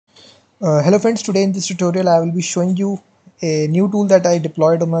Hello friends, today in this tutorial I will be showing you a new tool that I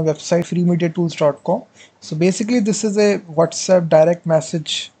deployed on my website freemediatools.com. So basically this is a WhatsApp direct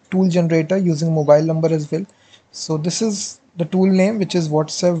message tool generator using mobile number as well. So this is the tool name, which is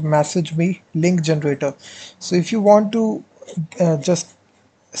WhatsApp message me link generator. So if you want to just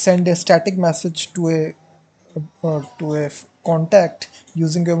send a static message to a contact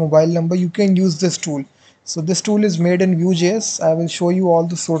using your mobile number, you can use this tool. So this tool is made in Vue.js. I will show you all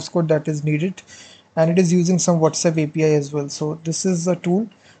the source code that is needed, and it is using some WhatsApp API as well. So this is a tool.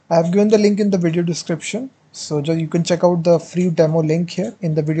 I have given the link in the video description. So you can check out the free demo link here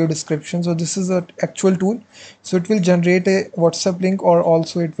in the video description. So this is an actual tool. So it will generate a WhatsApp link, or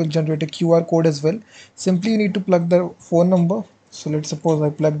also it will generate a QR code as well. Simply you need to plug the phone number. So let's suppose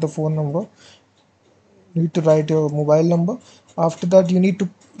I plug the phone number. You need to write your mobile number. After that, you need to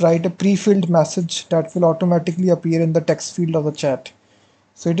write a pre-filled message that will automatically appear in the text field of the chat.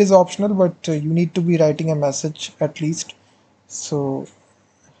 So it is optional, but you need to be writing a message at least. So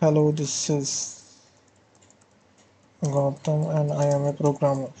hello, this is Gautam and I am a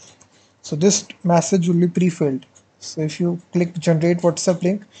programmer. So this message will be pre-filled. So if you click generate WhatsApp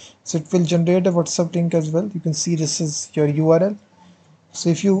link, so it will generate a WhatsApp link as well. You can see this is your URL. So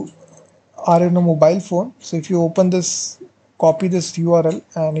if you are in a mobile phone, so if you open this, copy this URL,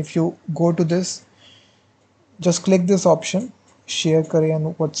 and if you go to this, just click this option share kare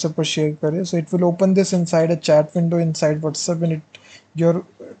and WhatsApp पर share kare. So it will open this inside a chat window inside WhatsApp, and your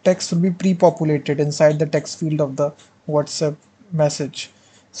text will be pre-populated inside the text field of the WhatsApp message.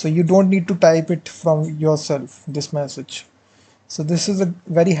 So you don't need to type it from yourself, this message. So this is a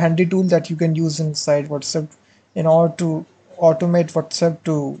very handy tool that you can use inside WhatsApp in order to automate WhatsApp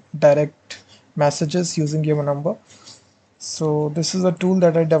to direct messages using your number. So this is a tool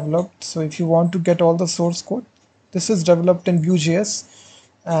that I developed. So if you want to get all the source code, this is developed in Vue.js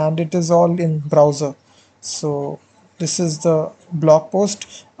and it is all in browser. So this is the blog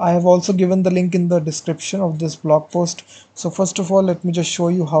post. I have also given the link in the description of this blog post. So first of all, let me just show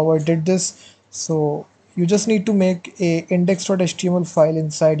you how I did this. So you just need to make a index.html file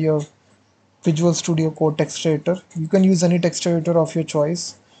inside your Visual Studio Code text editor. You can use any text editor of your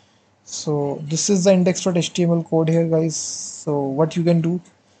choice. So this is the index.html code here, guys. So what you can do,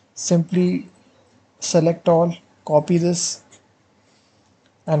 simply select all, copy this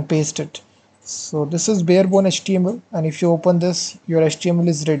and paste it. So this is bare bone HTML, and if you open this, your HTML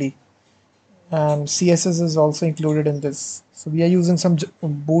is ready, and CSS is also included in this. So we are using some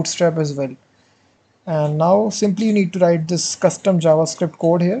bootstrap as well. And now simply you need to write this custom JavaScript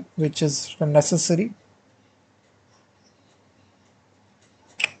code here, which is necessary.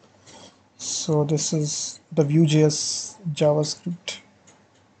 So this is the Vue.js JavaScript.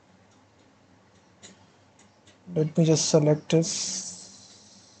 Let me just select this.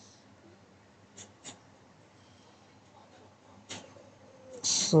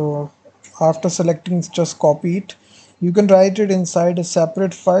 So after selecting, just copy it. You can write it inside a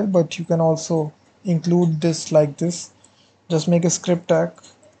separate file, but you can also include this like this. Just make a script tag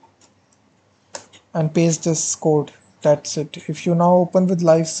and paste this code. That's it. If you now open with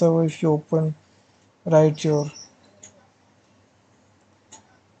live server, if you open, write your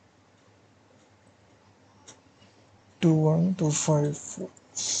 21254.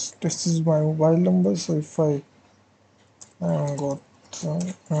 This is my mobile number. So if I got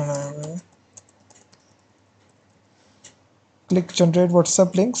click generate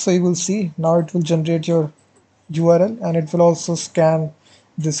WhatsApp link, so you will see now it will generate your URL, and it will also scan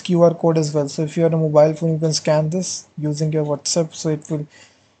this QR code as well. So if you have a mobile phone, you can scan this using your WhatsApp, so it will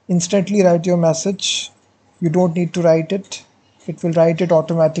instantly write your message. You don't need to write it. It will write it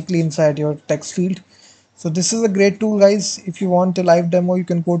automatically inside your text field. So this is a great tool, guys. If you want a live demo, you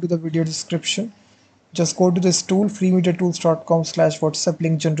can go to the video description. Just go to this tool freemediatools.com/WhatsApp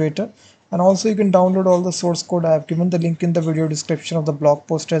link generator, and also you can download all the source code. I have given the link in the video description of the blog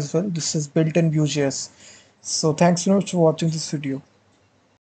post as well. This is built in Vue.js. So thanks so much for watching this video.